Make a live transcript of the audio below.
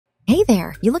Hey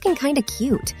there, you looking kinda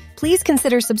cute. Please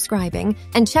consider subscribing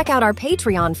and check out our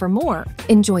Patreon for more.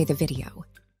 Enjoy the video.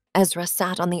 Ezra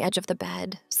sat on the edge of the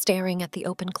bed, staring at the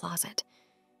open closet.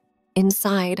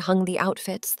 Inside hung the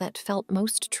outfits that felt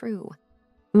most true,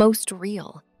 most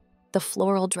real. The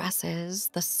floral dresses,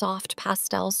 the soft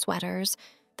pastel sweaters,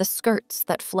 the skirts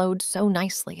that flowed so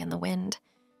nicely in the wind.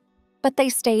 But they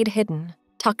stayed hidden,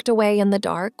 tucked away in the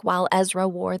dark while Ezra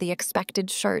wore the expected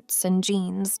shirts and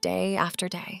jeans day after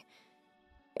day.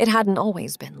 It hadn't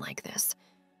always been like this.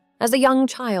 As a young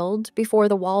child, before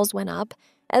the walls went up,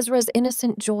 Ezra's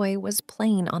innocent joy was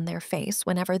plain on their face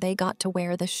whenever they got to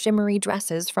wear the shimmery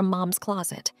dresses from Mom's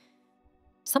closet.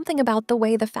 Something about the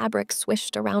way the fabric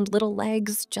swished around little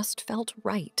legs just felt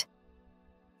right.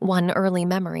 One early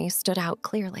memory stood out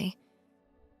clearly.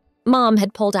 Mom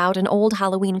had pulled out an old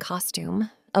Halloween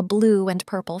costume, a blue and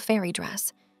purple fairy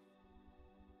dress.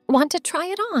 "Want to try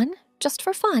it on, just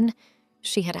for fun?"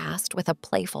 she had asked with a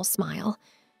playful smile.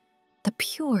 The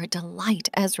pure delight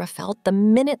Ezra felt the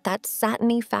minute that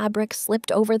satiny fabric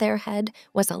slipped over their head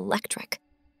was electric.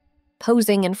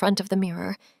 Posing in front of the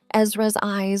mirror, Ezra's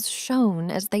eyes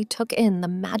shone as they took in the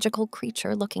magical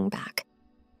creature looking back.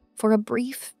 For a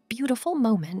brief, beautiful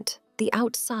moment, the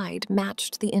outside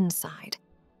matched the inside.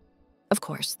 Of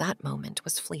course, that moment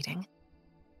was fleeting.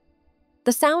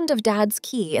 The sound of Dad's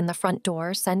key in the front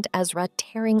door sent Ezra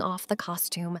tearing off the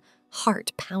costume,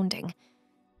 heart pounding.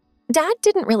 Dad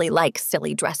didn't really like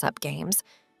silly dress-up games.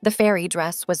 The fairy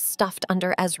dress was stuffed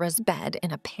under Ezra's bed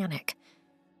in a panic.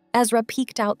 Ezra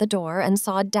peeked out the door and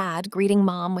saw Dad greeting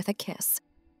Mom with a kiss.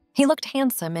 He looked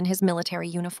handsome in his military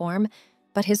uniform,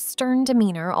 but his stern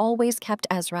demeanor always kept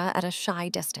Ezra at a shy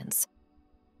distance.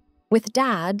 With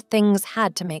Dad, things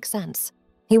had to make sense.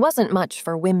 He wasn't much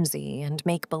for whimsy and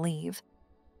make-believe.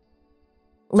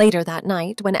 Later that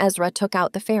night, when Ezra took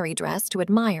out the fairy dress to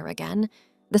admire again,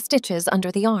 the stitches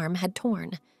under the arm had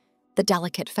torn. The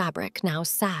delicate fabric now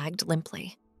sagged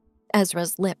limply.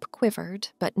 Ezra's lip quivered,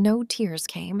 but no tears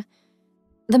came.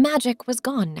 The magic was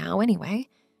gone now anyway.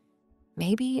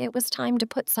 Maybe it was time to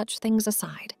put such things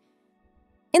aside.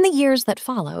 In the years that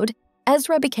followed,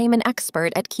 Ezra became an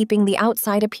expert at keeping the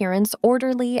outside appearance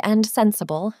orderly and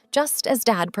sensible, just as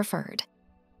Dad preferred.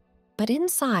 But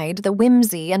inside, the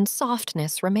whimsy and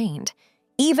softness remained,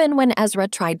 even when Ezra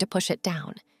tried to push it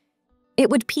down. It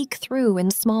would peek through in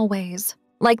small ways,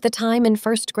 like the time in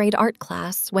first-grade art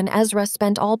class when Ezra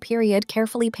spent all period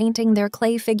carefully painting their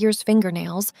clay figures'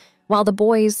 fingernails while the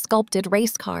boys sculpted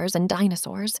race cars and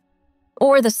dinosaurs.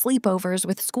 Or the sleepovers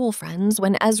with school friends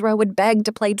when Ezra would beg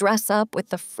to play dress-up with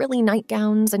the frilly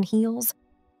nightgowns and heels,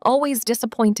 always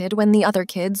disappointed when the other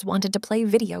kids wanted to play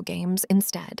video games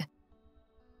instead.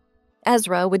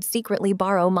 Ezra would secretly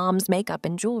borrow Mom's makeup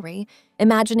and jewelry,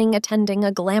 imagining attending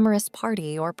a glamorous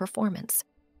party or performance.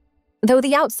 Though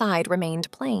the outside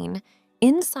remained plain,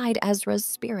 inside Ezra's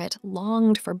spirit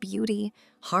longed for beauty,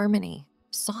 harmony,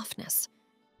 softness.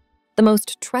 The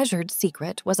most treasured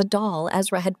secret was a doll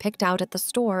Ezra had picked out at the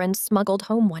store and smuggled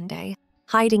home one day,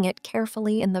 hiding it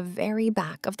carefully in the very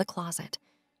back of the closet.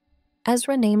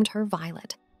 Ezra named her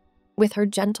Violet. With her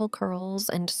gentle curls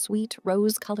and sweet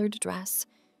rose-colored dress,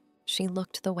 she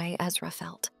looked the way Ezra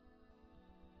felt.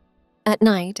 At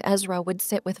night, Ezra would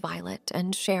sit with Violet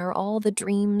and share all the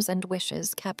dreams and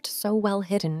wishes kept so well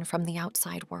hidden from the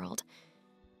outside world.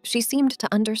 She seemed to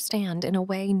understand in a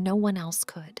way no one else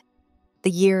could.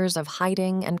 The years of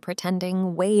hiding and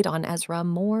pretending weighed on Ezra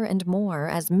more and more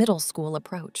as middle school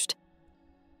approached.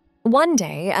 One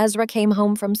day, Ezra came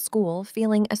home from school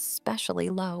feeling especially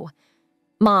low.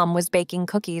 Mom was baking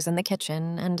cookies in the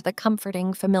kitchen, and the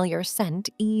comforting, familiar scent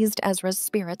eased Ezra's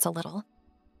spirits a little.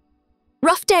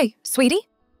 "Rough day, sweetie?"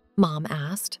 Mom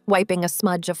asked, wiping a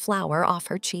smudge of flour off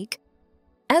her cheek.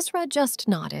 Ezra just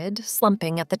nodded,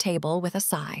 slumping at the table with a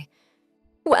sigh.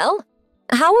 "Well,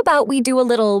 how about we do a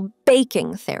little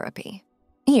baking therapy?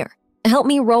 Here, help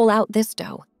me roll out this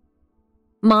dough."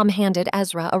 Mom handed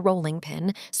Ezra a rolling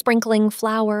pin, sprinkling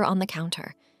flour on the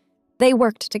counter. They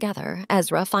worked together,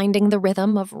 Ezra finding the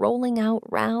rhythm of rolling out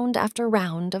round after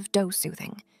round of dough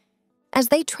soothing. As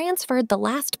they transferred the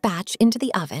last batch into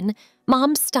the oven,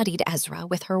 Mom studied Ezra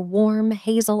with her warm,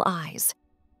 hazel eyes.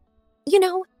 "You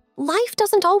know, life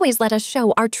doesn't always let us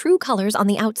show our true colors on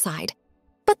the outside,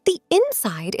 but the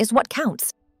inside is what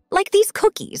counts. Like these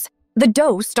cookies. The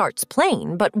dough starts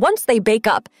plain, but once they bake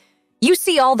up, you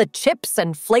see all the chips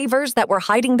and flavors that were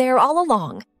hiding there all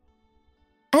along."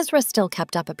 Ezra still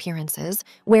kept up appearances,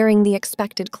 wearing the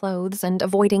expected clothes and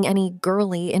avoiding any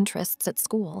girly interests at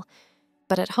school.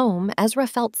 But at home, Ezra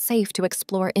felt safe to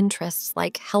explore interests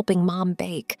like helping Mom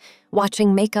bake,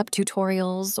 watching makeup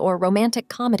tutorials, or romantic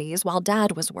comedies while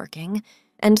Dad was working,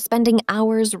 and spending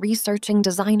hours researching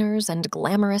designers and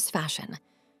glamorous fashion.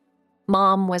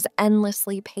 Mom was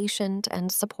endlessly patient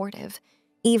and supportive,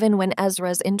 even when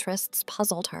Ezra's interests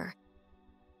puzzled her.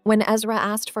 When Ezra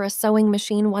asked for a sewing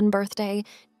machine one birthday,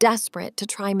 desperate to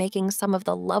try making some of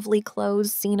the lovely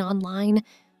clothes seen online,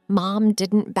 Mom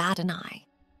didn't bat an eye.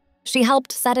 She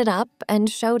helped set it up and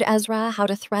showed Ezra how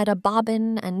to thread a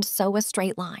bobbin and sew a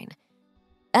straight line.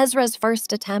 Ezra's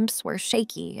first attempts were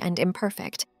shaky and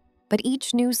imperfect, but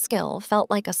each new skill felt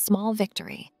like a small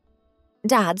victory.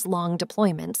 Dad's long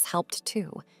deployments helped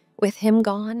too. With him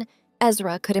gone,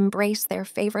 Ezra could embrace their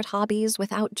favorite hobbies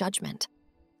without judgment.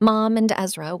 Mom and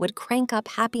Ezra would crank up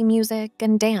happy music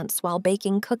and dance while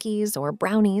baking cookies or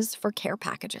brownies for care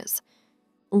packages.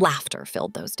 Laughter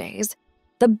filled those days,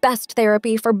 the best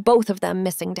therapy for both of them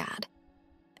missing Dad.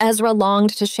 Ezra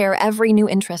longed to share every new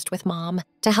interest with Mom,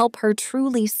 to help her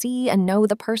truly see and know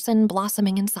the person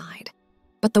blossoming inside.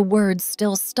 But the words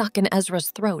still stuck in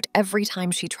Ezra's throat every time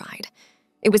she tried.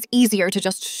 It was easier to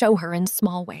just show her in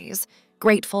small ways,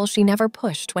 grateful she never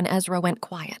pushed when Ezra went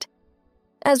quiet.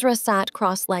 Ezra sat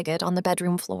cross-legged on the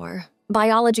bedroom floor,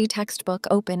 biology textbook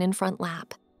open in front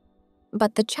lap.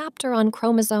 But the chapter on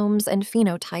chromosomes and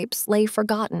phenotypes lay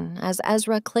forgotten as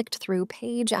Ezra clicked through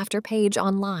page after page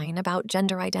online about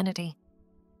gender identity.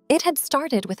 It had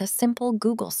started with a simple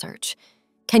Google search.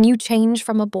 Can you change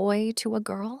from a boy to a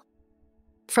girl?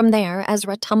 From there,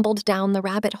 Ezra tumbled down the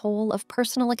rabbit hole of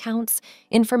personal accounts,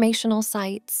 informational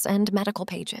sites, and medical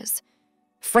pages.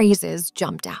 Phrases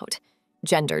jumped out.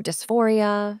 Gender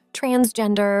dysphoria,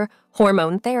 transgender,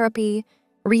 hormone therapy,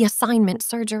 reassignment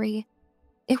surgery.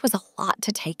 It was a lot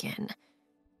to take in.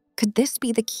 Could this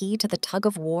be the key to the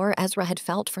tug-of-war Ezra had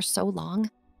felt for so long?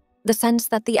 The sense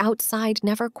that the outside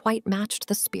never quite matched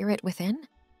the spirit within?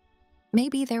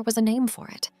 Maybe there was a name for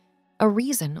it, a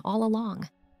reason all along.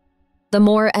 The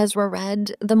more Ezra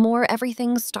read, the more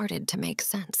everything started to make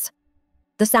sense.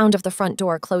 The sound of the front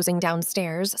door closing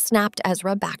downstairs snapped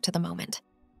Ezra back to the moment.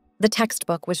 The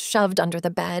textbook was shoved under the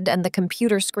bed and the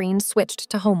computer screen switched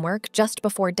to homework just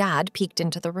before Dad peeked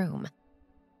into the room.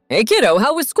 "Hey kiddo,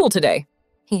 how was school today?"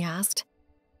 he asked.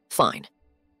 "Fine,"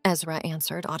 Ezra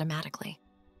answered automatically.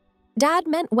 Dad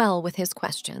meant well with his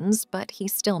questions, but he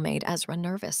still made Ezra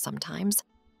nervous sometimes.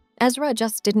 Ezra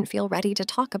just didn't feel ready to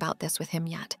talk about this with him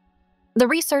yet. The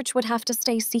research would have to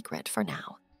stay secret for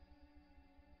now.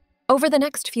 Over the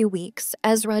next few weeks,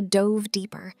 Ezra dove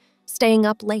deeper, staying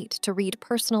up late to read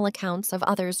personal accounts of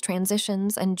others'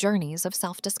 transitions and journeys of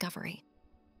self-discovery.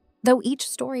 Though each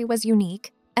story was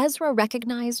unique, Ezra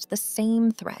recognized the same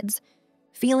threads: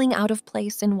 feeling out of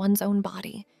place in one's own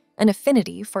body, an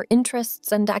affinity for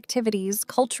interests and activities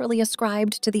culturally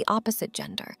ascribed to the opposite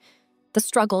gender, the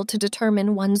struggle to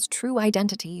determine one's true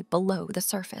identity below the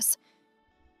surface.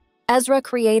 Ezra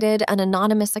created an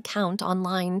anonymous account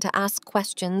online to ask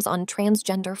questions on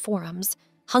transgender forums,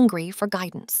 hungry for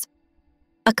guidance.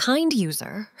 A kind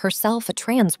user, herself a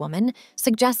trans woman,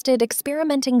 suggested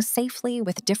experimenting safely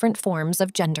with different forms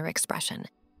of gender expression.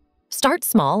 Start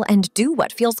small and do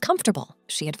what feels comfortable,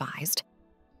 she advised.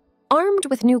 Armed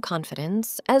with new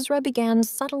confidence, Ezra began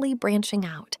subtly branching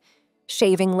out.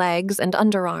 Shaving legs and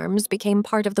underarms became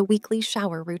part of the weekly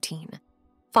shower routine.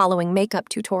 Following makeup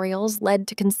tutorials led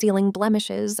to concealing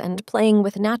blemishes and playing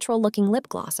with natural-looking lip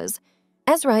glosses.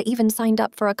 Ezra even signed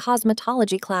up for a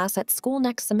cosmetology class at school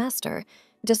next semester,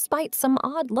 despite some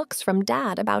odd looks from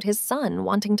Dad about his son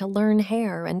wanting to learn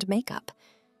hair and makeup.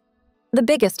 The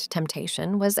biggest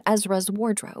temptation was Ezra's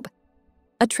wardrobe.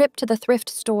 A trip to the thrift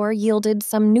store yielded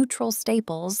some neutral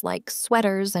staples like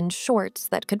sweaters and shorts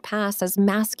that could pass as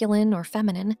masculine or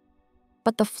feminine.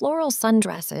 But the floral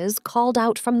sundresses called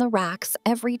out from the racks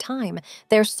every time,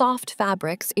 their soft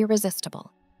fabrics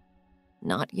irresistible.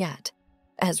 Not yet,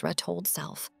 Ezra told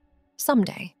self.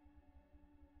 Someday.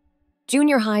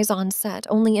 Junior high's onset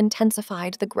only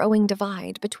intensified the growing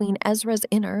divide between Ezra's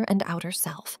inner and outer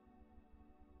self.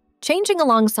 Changing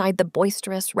alongside the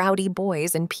boisterous, rowdy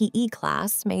boys in PE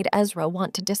class made Ezra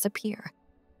want to disappear.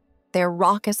 Their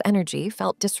raucous energy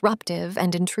felt disruptive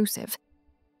and intrusive.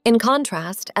 In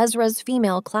contrast, Ezra's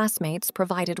female classmates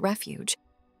provided refuge.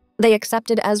 They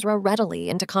accepted Ezra readily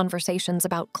into conversations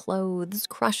about clothes,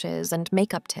 crushes, and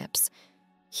makeup tips.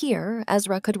 Here,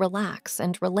 Ezra could relax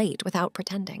and relate without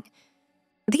pretending.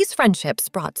 These friendships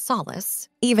brought solace,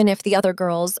 even if the other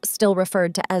girls still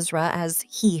referred to Ezra as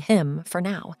he/him for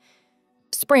now.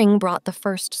 Spring brought the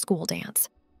first school dance.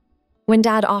 When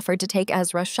Dad offered to take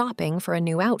Ezra shopping for a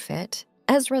new outfit,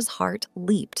 Ezra's heart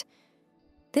leaped.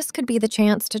 This could be the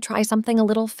chance to try something a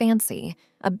little fancy,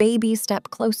 a baby step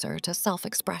closer to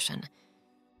self-expression.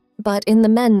 But in the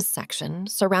men's section,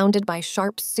 surrounded by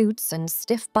sharp suits and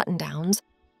stiff button-downs,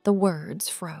 the words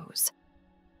froze.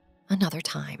 Another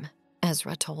time,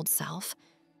 Ezra told self.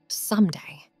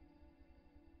 Someday.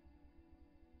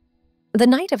 The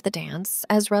night of the dance,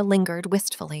 Ezra lingered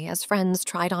wistfully as friends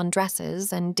tried on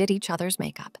dresses and did each other's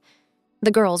makeup.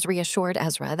 The girls reassured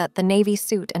Ezra that the navy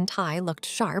suit and tie looked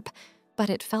sharp, but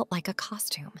it felt like a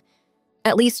costume.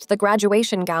 At least the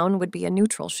graduation gown would be a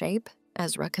neutral shape,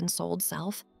 Ezra consoled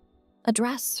self. A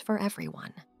dress for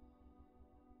everyone.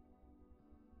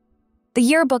 The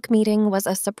yearbook meeting was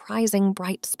a surprising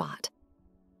bright spot.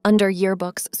 Under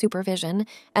yearbook's supervision,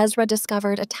 Ezra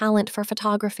discovered a talent for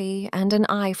photography and an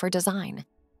eye for design.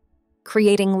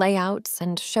 Creating layouts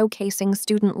and showcasing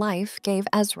student life gave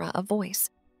Ezra a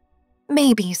voice.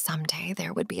 Maybe someday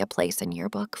there would be a place in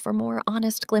yearbook for more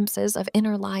honest glimpses of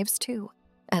inner lives too,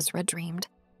 Ezra dreamed.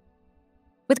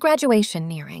 With graduation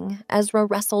nearing, Ezra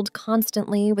wrestled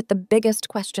constantly with the biggest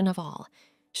question of all.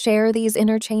 Share these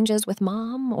inner changes with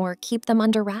Mom or keep them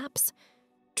under wraps?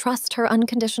 Trust her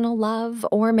unconditional love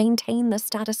or maintain the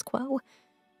status quo?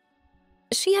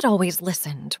 She had always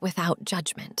listened without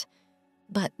judgment,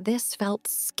 but this felt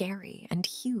scary and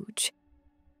huge.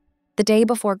 The day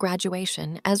before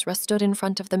graduation, Ezra stood in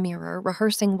front of the mirror,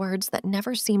 rehearsing words that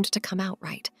never seemed to come out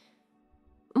right.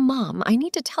 Mom, I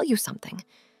need to tell you something.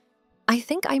 I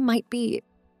think I might be...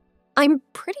 I'm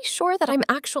pretty sure that I'm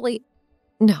actually...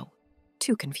 No,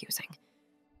 too confusing.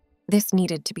 This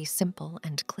needed to be simple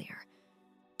and clear.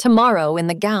 Tomorrow in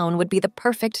the gown would be the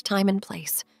perfect time and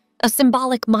place, a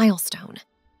symbolic milestone.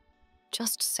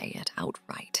 Just say it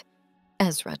outright,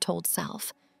 Ezra told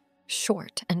self,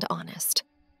 short and honest.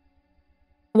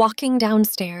 Walking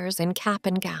downstairs in cap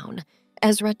and gown,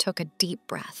 Ezra took a deep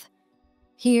breath.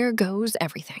 Here goes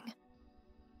everything.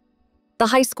 The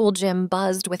high school gym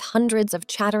buzzed with hundreds of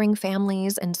chattering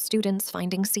families and students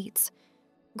finding seats.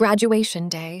 Graduation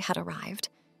day had arrived.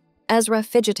 Ezra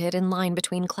fidgeted in line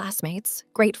between classmates,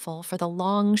 grateful for the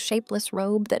long, shapeless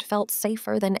robe that felt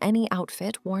safer than any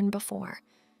outfit worn before.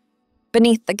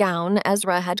 Beneath the gown,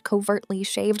 Ezra had covertly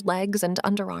shaved legs and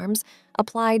underarms,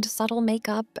 applied subtle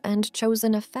makeup, and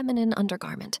chosen a feminine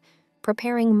undergarment,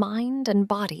 preparing mind and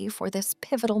body for this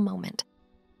pivotal moment.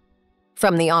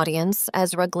 From the audience,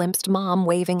 Ezra glimpsed Mom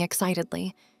waving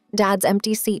excitedly, Dad's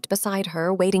empty seat beside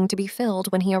her waiting to be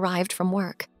filled when he arrived from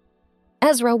work.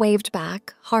 Ezra waved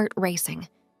back, heart racing.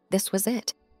 This was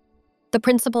it. The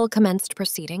principal commenced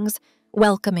proceedings,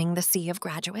 welcoming the sea of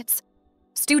graduates.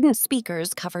 Student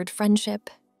speakers covered friendship,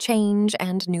 change,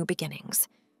 and new beginnings.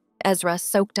 Ezra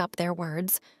soaked up their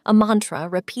words, a mantra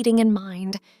repeating in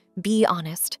mind, be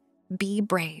honest, be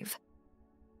brave.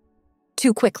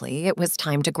 Too quickly, it was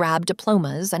time to grab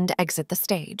diplomas and exit the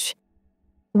stage.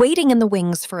 Waiting in the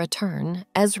wings for a turn,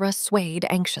 Ezra swayed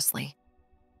anxiously.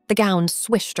 The gown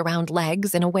swished around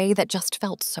legs in a way that just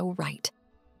felt so right.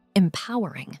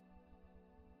 Empowering.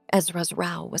 Ezra's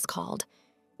row was called.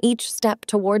 Each step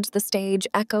towards the stage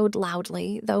echoed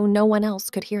loudly, though no one else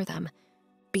could hear them.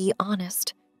 Be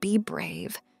honest, be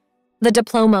brave. The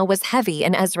diploma was heavy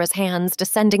in Ezra's hands,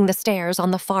 descending the stairs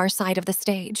on the far side of the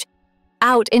stage.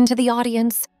 Out into the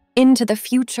audience, into the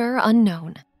future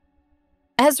unknown.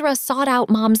 Ezra sought out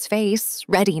Mom's face,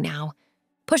 ready now.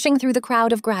 Pushing through the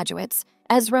crowd of graduates,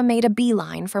 Ezra made a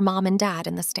beeline for Mom and Dad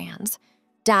in the stands.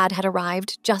 Dad had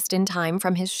arrived just in time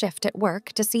from his shift at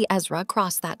work to see Ezra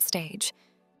cross that stage.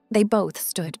 They both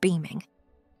stood beaming.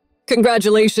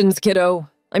 Congratulations, kiddo.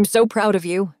 I'm so proud of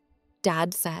you,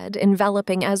 Dad said,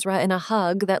 enveloping Ezra in a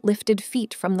hug that lifted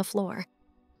feet from the floor.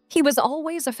 He was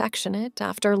always affectionate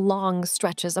after long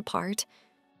stretches apart.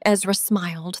 Ezra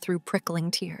smiled through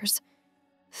prickling tears.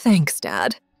 Thanks,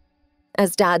 Dad.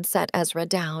 As Dad set Ezra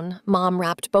down, Mom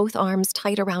wrapped both arms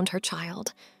tight around her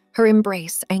child. Her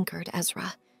embrace anchored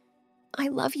Ezra. I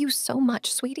love you so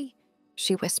much, sweetie,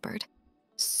 she whispered.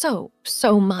 So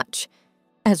much.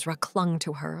 Ezra clung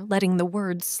to her, letting the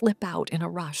words slip out in a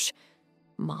rush.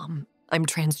 Mom, I'm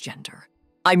transgender.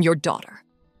 I'm your daughter.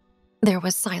 There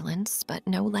was silence, but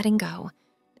no letting go.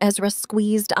 Ezra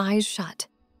squeezed eyes shut,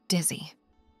 dizzy.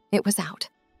 It was out.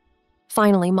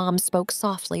 Finally, Mom spoke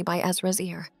softly by Ezra's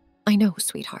ear. I know,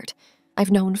 sweetheart. I've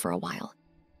known for a while.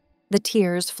 The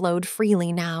tears flowed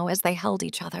freely now as they held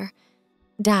each other.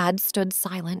 Dad stood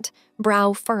silent,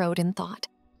 brow furrowed in thought.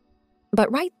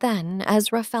 But right then,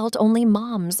 Ezra felt only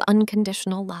Mom's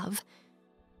unconditional love.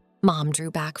 Mom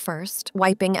drew back first,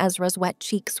 wiping Ezra's wet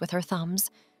cheeks with her thumbs.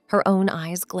 Her own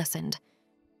eyes glistened.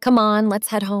 Come on, let's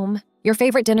head home. Your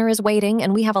favorite dinner is waiting,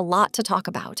 and we have a lot to talk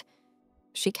about.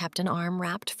 She kept an arm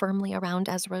wrapped firmly around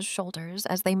Ezra's shoulders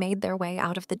as they made their way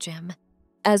out of the gym,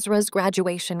 Ezra's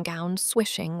graduation gown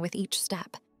swishing with each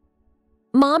step.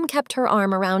 Mom kept her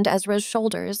arm around Ezra's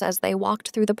shoulders as they walked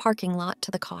through the parking lot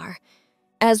to the car.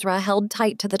 Ezra held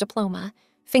tight to the diploma,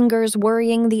 fingers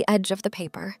worrying the edge of the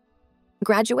paper.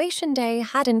 Graduation day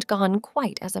hadn't gone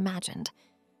quite as imagined.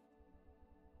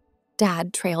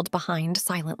 Dad trailed behind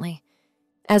silently.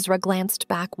 Ezra glanced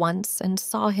back once and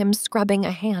saw him scrubbing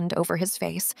a hand over his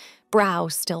face, brow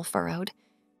still furrowed.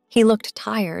 He looked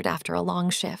tired after a long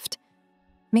shift.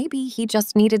 Maybe he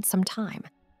just needed some time.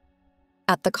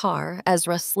 At the car,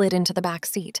 Ezra slid into the back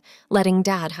seat, letting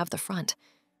Dad have the front.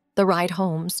 The ride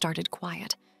home started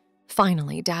quiet.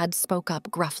 Finally, Dad spoke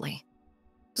up gruffly.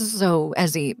 "So,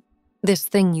 Ezzy, this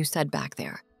thing you said back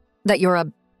there, that you're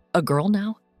a girl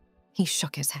now?" He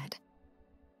shook his head.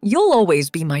 "You'll always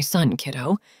be my son,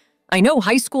 kiddo. I know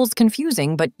high school's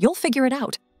confusing, but you'll figure it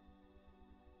out."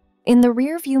 In the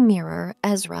rearview mirror,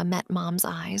 Ezra met Mom's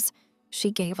eyes.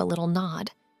 She gave a little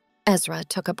nod. Ezra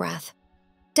took a breath.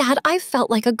 "Dad, I've felt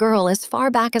like a girl as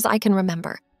far back as I can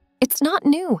remember. It's not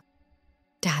new."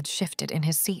 Dad shifted in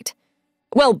his seat.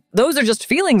 "Well, those are just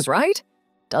feelings, right?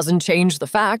 Doesn't change the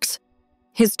facts."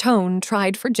 His tone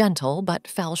tried for gentle, but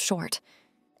fell short.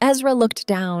 Ezra looked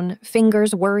down,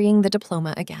 fingers worrying the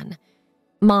diploma again.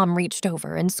 Mom reached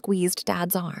over and squeezed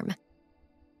Dad's arm.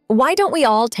 "Why don't we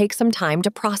all take some time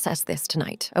to process this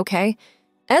tonight, okay?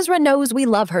 Ezra knows we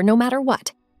love her no matter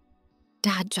what."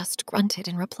 Dad just grunted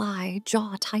in reply,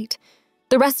 jaw tight.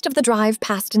 The rest of the drive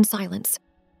passed in silence.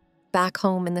 Back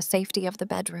home in the safety of the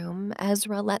bedroom,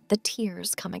 Ezra let the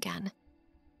tears come again.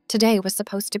 Today was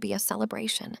supposed to be a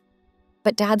celebration,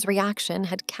 but Dad's reaction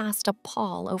had cast a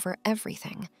pall over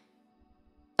everything.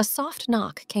 A soft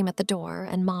knock came at the door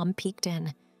and Mom peeked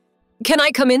in. "Can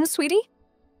I come in, sweetie?"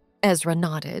 Ezra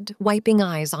nodded, wiping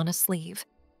eyes on a sleeve.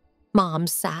 Mom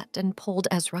sat and pulled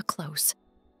Ezra close.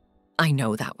 "I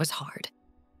know that was hard.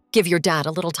 Give your dad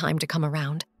a little time to come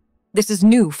around. This is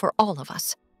new for all of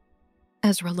us."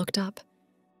 Ezra looked up.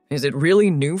 "Is it really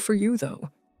new for you,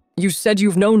 though? You said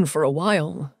you've known for a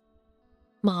while."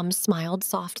 Mom smiled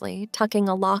softly, tucking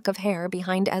a lock of hair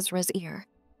behind Ezra's ear.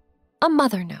 "A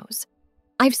mother knows.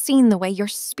 I've seen the way your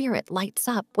spirit lights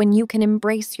up when you can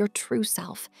embrace your true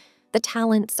self, the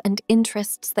talents and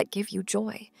interests that give you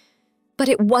joy. But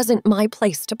it wasn't my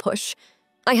place to push.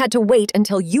 I had to wait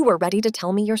until you were ready to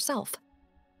tell me yourself."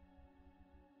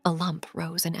 A lump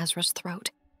rose in Ezra's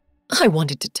throat. "I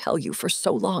wanted to tell you for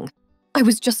so long. I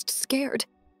was just scared."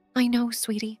 "I know,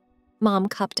 sweetie." Mom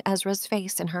cupped Ezra's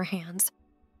face in her hands.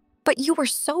 "But you were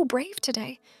so brave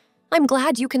today. I'm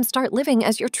glad you can start living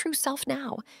as your true self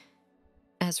now."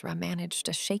 Ezra managed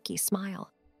a shaky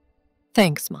smile.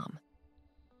 "Thanks, Mom."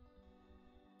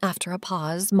 After a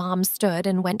pause, Mom stood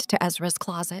and went to Ezra's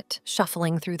closet,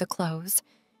 shuffling through the clothes.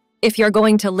 "If you're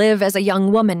going to live as a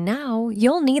young woman now,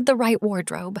 you'll need the right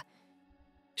wardrobe."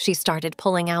 She started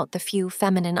pulling out the few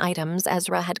feminine items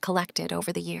Ezra had collected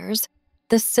over the years.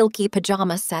 The silky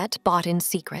pajama set bought in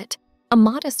secret, a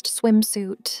modest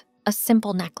swimsuit, a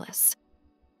simple necklace.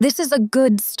 "This is a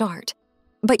good start,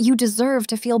 but you deserve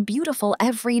to feel beautiful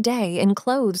every day in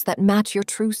clothes that match your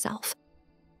true self."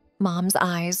 Mom's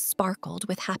eyes sparkled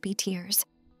with happy tears.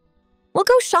 "We'll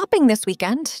go shopping this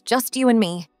weekend, just you and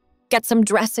me. Get some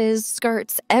dresses,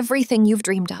 skirts, everything you've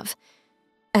dreamed of."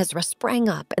 Ezra sprang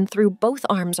up and threw both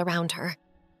arms around her.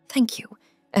 "Thank you,"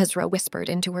 Ezra whispered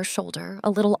into her shoulder,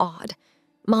 a little awed.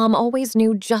 Mom always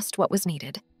knew just what was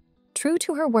needed. True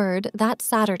to her word, that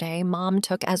Saturday, Mom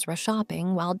took Ezra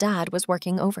shopping while Dad was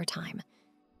working overtime.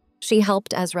 She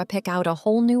helped Ezra pick out a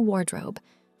whole new wardrobe,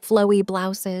 flowy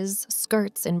blouses,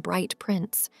 skirts in bright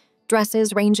prints,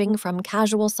 dresses ranging from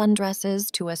casual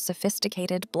sundresses to a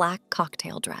sophisticated black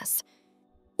cocktail dress.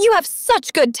 "You have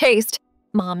such good taste,"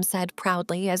 Mom said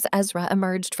proudly as Ezra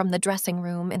emerged from the dressing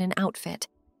room in an outfit,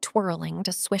 twirling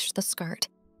to swish the skirt.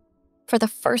 For the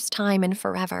first time in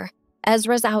forever,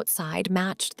 Ezra's outside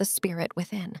matched the spirit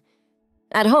within.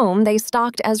 At home, they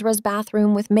stocked Ezra's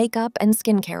bathroom with makeup and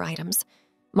skincare items.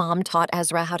 Mom taught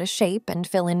Ezra how to shape and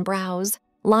fill in brows,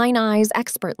 line eyes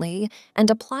expertly, and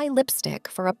apply lipstick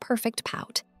for a perfect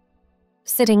pout.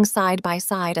 Sitting side by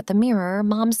side at the mirror,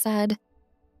 Mom said,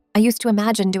 "I used to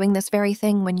imagine doing this very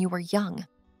thing when you were young,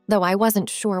 though I wasn't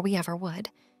sure we ever would."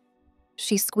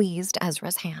 She squeezed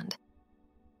Ezra's hand.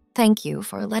 "Thank you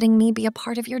for letting me be a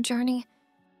part of your journey."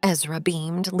 Ezra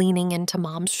beamed, leaning into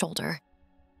Mom's shoulder.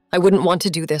 "I wouldn't want to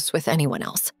do this with anyone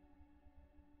else."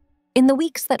 In the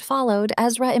weeks that followed,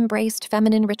 Ezra embraced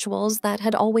feminine rituals that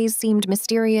had always seemed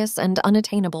mysterious and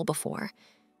unattainable before.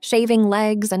 shaving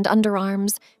legs and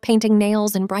underarms, painting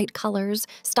nails in bright colors,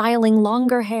 styling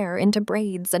longer hair into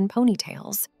braids and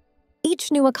ponytails.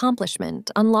 Each new accomplishment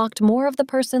unlocked more of the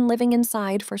person living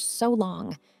inside for so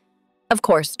long. Of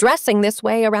course, dressing this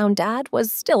way around Dad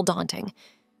was still daunting.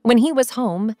 When he was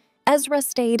home, Ezra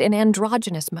stayed in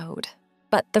androgynous mode,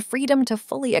 but the freedom to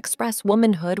fully express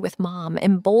womanhood with Mom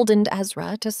emboldened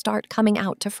Ezra to start coming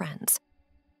out to friends.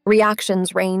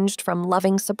 Reactions ranged from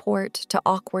loving support to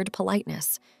awkward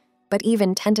politeness, but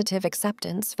even tentative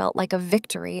acceptance felt like a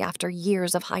victory after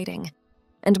years of hiding.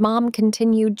 And Mom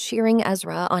continued cheering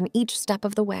Ezra on each step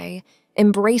of the way,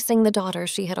 embracing the daughter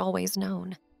she had always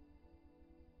known.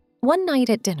 One night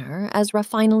at dinner, Ezra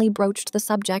finally broached the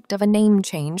subject of a name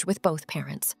change with both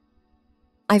parents.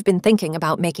 "I've been thinking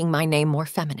about making my name more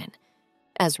feminine,"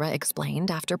 Ezra explained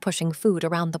after pushing food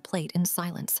around the plate in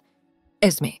silence.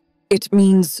 Esme, it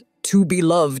means to be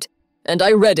loved, and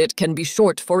I read it can be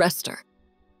short for Esther.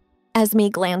 Esme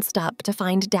glanced up to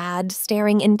find Dad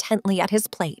staring intently at his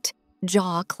plate,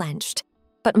 jaw clenched.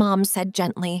 But Mom said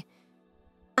gently,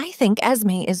 "I think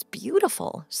Esme is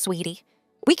beautiful, sweetie.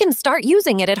 We can start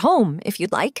using it at home, if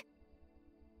you'd like."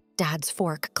 Dad's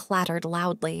fork clattered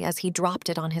loudly as he dropped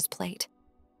it on his plate.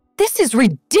 "This is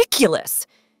ridiculous!"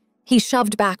 He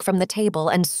shoved back from the table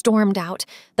and stormed out,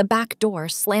 the back door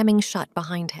slamming shut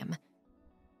behind him.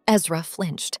 Ezra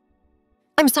flinched.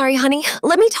 "I'm sorry, honey.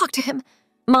 Let me talk to him."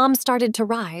 Mom started to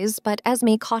rise, but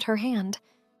Esme caught her hand.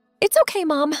 "It's okay,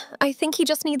 Mom. I think he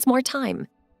just needs more time."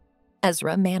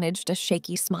 Ezra managed a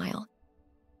shaky smile.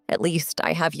 "At least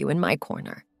I have you in my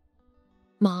corner."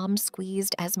 Mom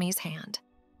squeezed Esme's hand.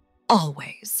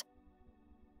 "Always."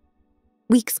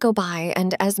 Weeks go by,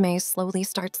 and Esme slowly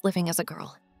starts living as a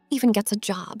girl, even gets a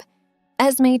job.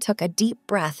 Esme took a deep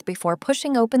breath before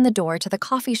pushing open the door to the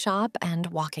coffee shop and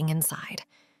walking inside.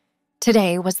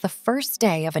 Today was the first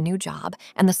day of a new job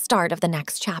and the start of the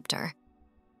next chapter.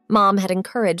 Mom had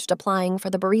encouraged applying for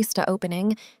the barista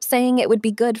opening, saying it would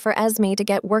be good for Esme to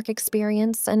get work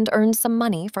experience and earn some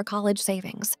money for college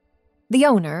savings. The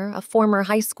owner, a former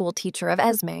high school teacher of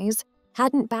Esme's,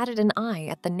 hadn't batted an eye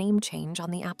at the name change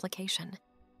on the application.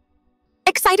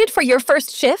 "Excited for your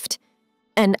first shift?"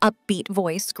 An upbeat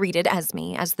voice greeted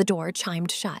Esme as the door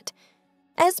chimed shut.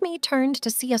 Esme turned to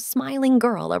see a smiling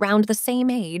girl around the same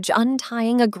age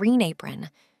untying a green apron.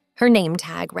 Her name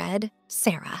tag read,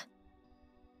 Sarah.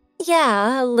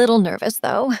 "Yeah, a little nervous,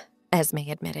 though," Esme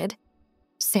admitted.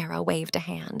 Sarah waved a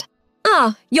hand.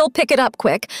 You'll pick it up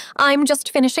quick. I'm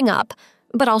just finishing up,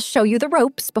 but I'll show you the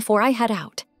ropes before I head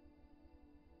out."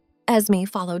 Esme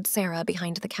followed Sarah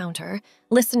behind the counter,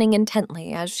 listening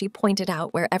intently as she pointed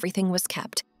out where everything was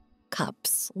kept.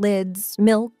 Cups, lids,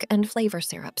 milk, and flavor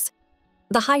syrups.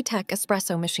 The high-tech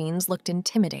espresso machines looked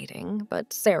intimidating,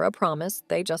 but Sarah promised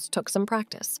they just took some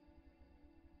practice.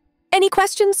 "Any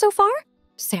questions so far?"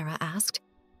 Sarah asked.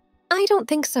 "I don't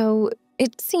think so.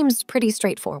 It seems pretty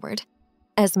straightforward."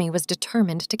 Esme was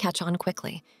determined to catch on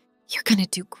quickly. "You're gonna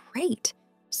do great,"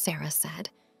 Sarah said.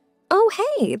 "Oh,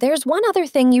 hey, there's one other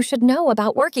thing you should know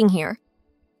about working here."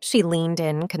 She leaned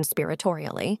in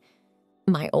conspiratorially.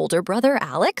 "My older brother,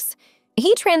 Alex,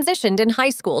 he transitioned in high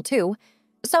school, too.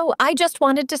 So I just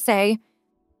wanted to say,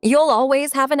 you'll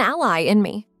always have an ally in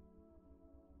me."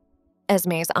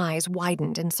 Esme's eyes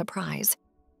widened in surprise.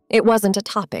 It wasn't a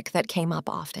topic that came up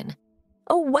often.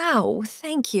 "Oh, wow,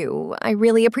 thank you. I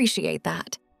really appreciate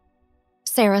that."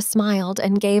 Sarah smiled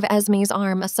and gave Esme's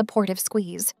arm a supportive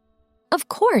squeeze. "Of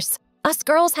course, us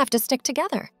girls have to stick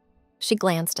together." She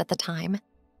glanced at the time.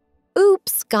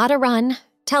 "Oops, gotta run.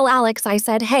 Tell Alex I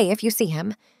said hey if you see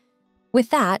him." With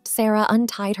that, Sarah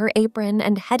untied her apron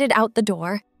and headed out the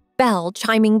door, bell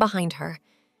chiming behind her.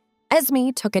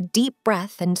 Esme took a deep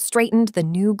breath and straightened the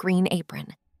new green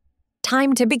apron.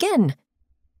 Time to begin.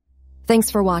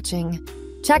 Thanks for watching.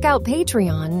 Check out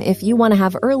Patreon if you want to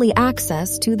have early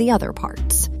access to the other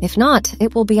parts. If not,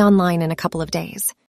 it will be online in a couple of days.